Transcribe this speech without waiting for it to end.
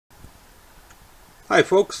Hi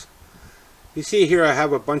folks, you see here I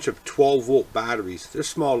have a bunch of 12-volt batteries. They're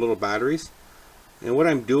small little batteries, and what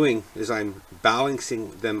I'm doing is I'm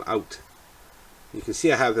balancing them out. You can see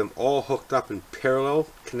I have them all hooked up in parallel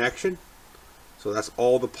connection, so that's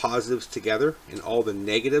all the positives together and all the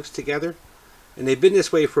negatives together, and they've been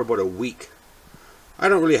this way for about a week. I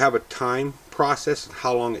don't really have a time process on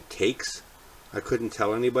how long it takes. I couldn't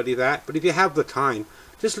tell anybody that, but if you have the time,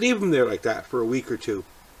 just leave them there like that for a week or two.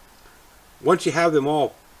 Once you have them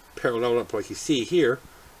all parallel up like you see here,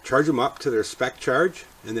 charge them up to their spec charge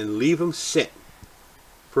and then leave them sit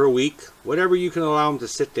for a week, whatever you can allow them to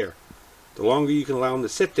sit there. The longer you can allow them to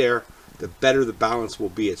sit there, the better the balance will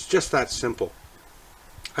be. It's just that simple.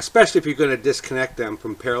 Especially if you're going to disconnect them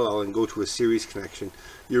from parallel and go to a series connection.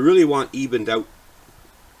 You really want evened out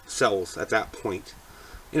cells at that point.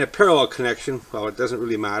 In a parallel connection, well, it doesn't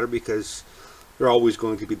really matter because they're always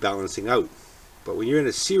going to be balancing out. But when you're in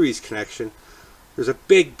a series connection, there's a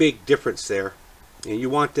big difference there, and you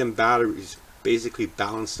want them batteries basically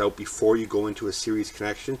balanced out before you go into a series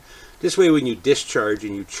connection. This way when you discharge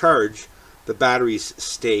and you charge, the batteries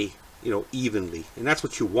stay evenly, and that's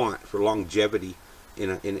what you want for longevity in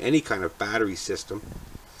any kind of battery system.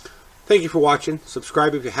 Thank you for watching.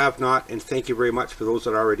 Subscribe if you have not, and thank you very much for those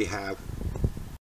that already have.